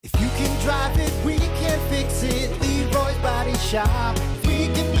drive it, we can fix it. Leroy's Body Shop. We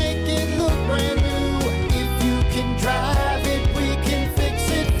can make it look brand new. If you can drive it, we can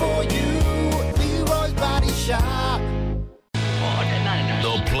fix it for you. Leroy's Body Shop.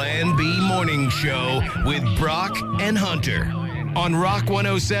 The Plan B Morning Show with Brock and Hunter on Rock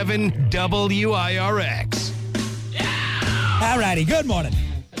 107 WIRX. All righty, good morning.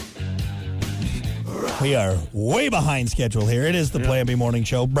 We are way behind schedule here. It is the Plan B Morning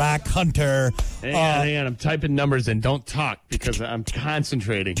Show. Brock, Hunter. Hang on. I'm typing numbers in. Don't talk because I'm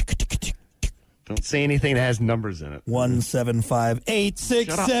concentrating. Don't say anything that has numbers in it.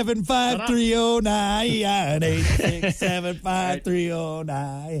 1-758-675-309. 8675309.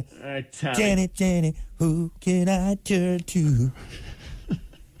 All right, Tommy. Janet, who can I turn to?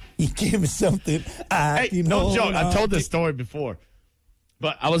 You give me something I can no hold joke. I've on told to. this story before,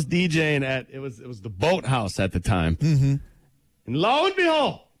 but I was DJing at it was the Boathouse at the time, mm-hmm. and lo and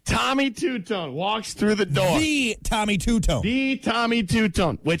behold, Tommy Two-Tone walks through the door. The Tommy Two-Tone. The Tommy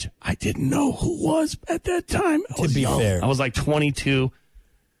Two-Tone, which I didn't know who was at that time. To be fair, I was like 22.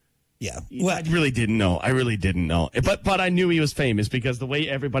 Yeah, well, I really didn't know. But I knew he was famous because the way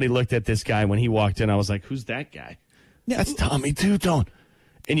everybody looked at this guy when he walked in, I was like, "Who's that guy?" Yeah. That's Tommy Two-Tone.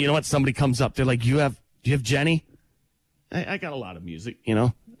 And you know what? Somebody comes up. They're like, do you have Jenny? I got a lot of music, you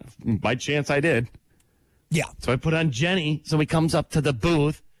know. By chance, I did. Yeah. So I put on Jenny. So he comes up to the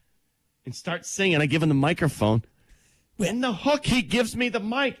booth and starts singing. I give him the microphone. And the hook, he gives me the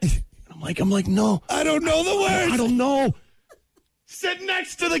mic. I'm like, no. I don't know the words. I don't know. Sit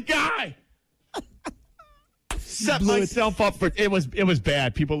next to the guy. Set myself up for it was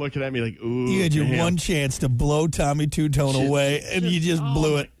bad. People looking at me like, ooh. You had your damn. one chance to blow Tommy Two-Tone away, and you just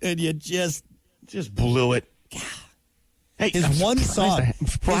blew it. And you just blew it. Hey, his one song. I'm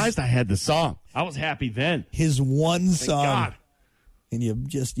surprised I had the song. I was happy then. His one Thank song. God. And you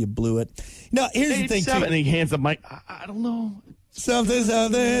blew it. Now, here's the thing, too. And he hands the mic. I don't know. Something. Oh,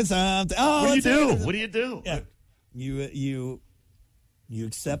 what do you do? Yeah. You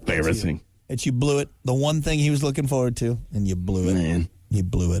accept embarrassing. that you blew it. The one thing he was looking forward to, and you blew it. Man. You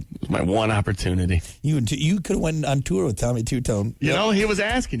blew it. It was my one opportunity. You could have went on tour with Tommy Two-Tone. You know, he was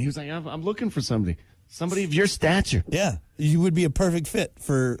asking. He was like, I'm looking for somebody of your stature. Yeah. You would be a perfect fit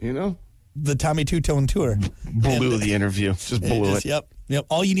for, the Tommy Two-Tone tour. Blew the interview. Just blew it. Yep.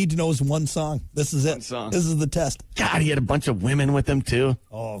 All you need to know is one song. This is it. One song. This is the test. God, he had a bunch of women with him, too.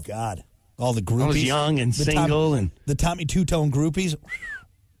 Oh, God. All the groupies. I was young and single. The Tommy Two-Tone groupies.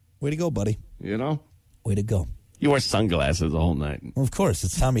 Way to go, buddy. You know? Way to go. You wore sunglasses the whole night. Well, of course,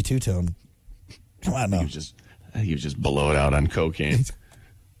 it's Tommy Two-Tone. Come on now. He was just blowed out on cocaine.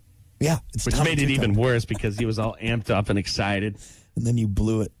 Yeah. It's Which Tommy made it Two-Tone. even worse because he was all amped up and excited. And then you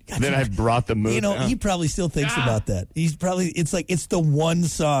blew it. God, then I brought the mood down. He probably still thinks about that. It's the one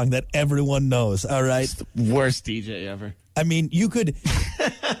song that everyone knows, all right? It's the worst DJ ever. I mean, you could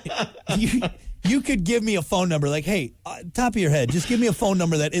you could give me a phone number like, hey, top of your head, just give me a phone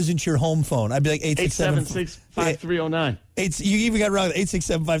number that isn't your home phone. I'd be like 877-5309. You even got it wrong.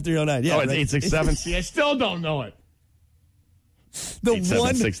 867-5309. Yeah, it's 867. See, I still don't know it. The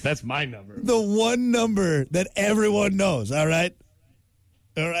 876. That's my number. The one number that everyone knows. All right.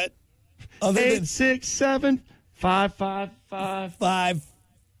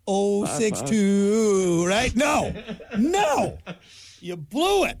 867-555-5062. Right? No. You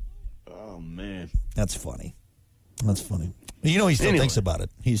blew it. Oh, man. That's funny. He still thinks about it.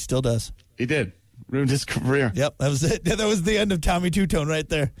 He still does. He did. Ruined his career. Yep, that was it. That was the end of Tommy Two-Tone right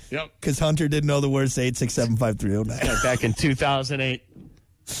there. Yep. Because Hunter didn't know the words to 867-5309. Back in 2008.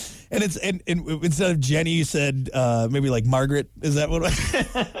 And instead of Jenny, you said maybe like Margaret. Is that what it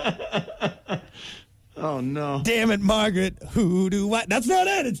was? Oh, no. Damn it, Margaret. Who do I? That's not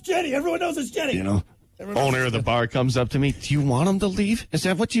it. It's Jenny. Everyone knows it's Jenny. You know, owner of the bar comes up to me. Do you want him to leave? Is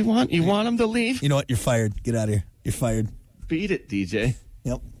that what you want? You want him to leave? You know what? You're fired. Get out of here. You're fired. Beat it, DJ.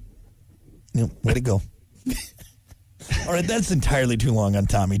 Yep. Way to go. All right, that's entirely too long on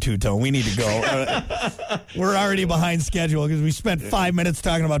Tommy Two-Tone. We need to go. We're already behind schedule because we spent 5 minutes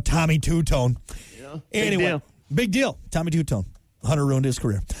talking about Tommy Two-Tone. Yeah, anyway, big deal. Tommy Two-Tone. Hunter ruined his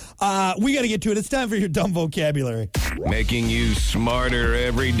career. We got to get to it. It's time for your dumb vocabulary. Making you smarter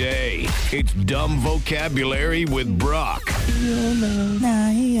every day. It's Dumb Vocabulary with Brock.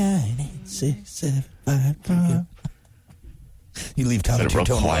 98675. You leave Tommy Real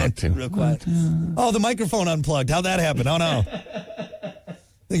Two-Tone quiet, too. Real quiet. Oh, the microphone unplugged. How'd that happen? Oh, no. I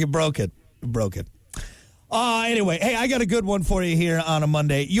think it broke it. Anyway, hey, I got a good one for you here on a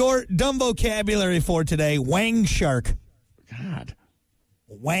Monday. Your dumb vocabulary for today, Wang Shark. God.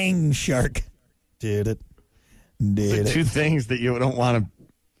 Wang Shark. Did it. Two things that you don't want to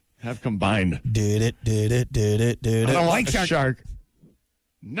have combined. Did it. I don't Wang want a shark.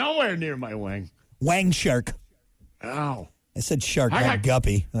 Nowhere near my wang. Wang Shark. Ow. I said shark, not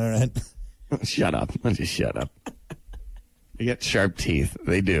guppy. All right. Shut up. Just shut up. You get sharp teeth.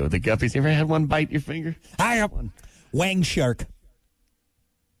 They do. The guppies. You ever had one bite your finger? Wang Shark.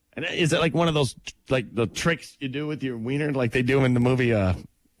 And is it like one of those, like the tricks you do with your wiener, like they do in the movie?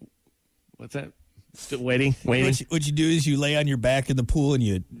 What's that? Still waiting. What you do is you lay on your back in the pool and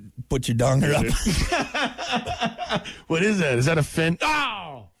you put your donger up. What is that? Is that a fin?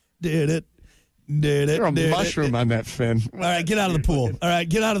 Oh, Did it. There's a mushroom on that fin. All right, get out of the pool. All right,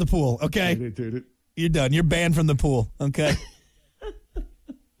 get out of the pool. Okay, you're done. You're banned from the pool. Okay.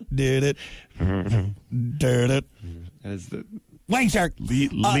 Did it. That is the Wang Shark.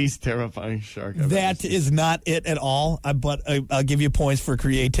 least terrifying shark I've ever seen. Is not it at all. But I'll give you points for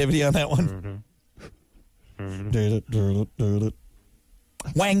creativity on that one. Did it.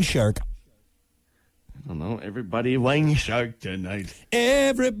 Wang Shark. I don't know. Everybody Wang Shark tonight.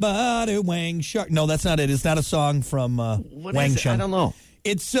 Everybody Wang Shark. No, that's not it. It's not a song from Wang Shark. I don't know.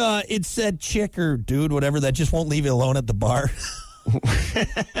 It's that chick or dude, whatever, that just won't leave you alone at the bar.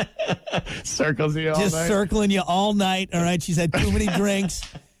 Circles you all just night. Circling you all night. All right, she's had too many drinks.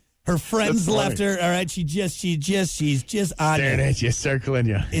 Her friends left her. All right, she's just on staring you. at you, circling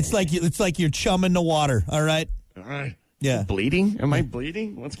you. It's like you're chumming the water. All right. All right. Yeah. Bleeding? Am I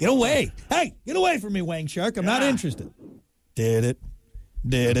bleeding? Get away! Hey, get away from me, Wang Shark. I'm not interested. Did it.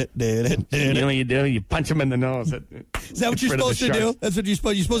 You know what you do? You punch him in the nose. Is that what you're supposed to do? That's what you're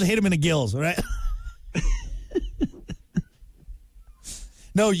supposed to hit him in the gills, all right?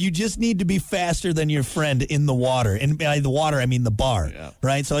 No, you just need to be faster than your friend in the water. And by the water, I mean the bar,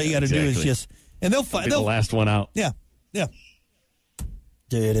 right? So all you got to do is just, and they'll find the last one out. Yeah.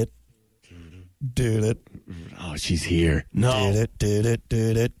 Did it. Oh, she's here. No. Did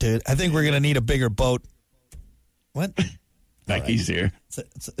it. I think we're gonna need a bigger boat. What? Becky's here.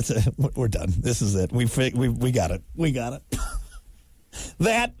 We're done. This is it. We got it. We got it.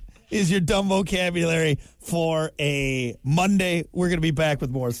 That is your dumb vocabulary for a Monday. We're going to be back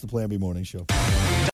with more. It's the Plan B Morning Show.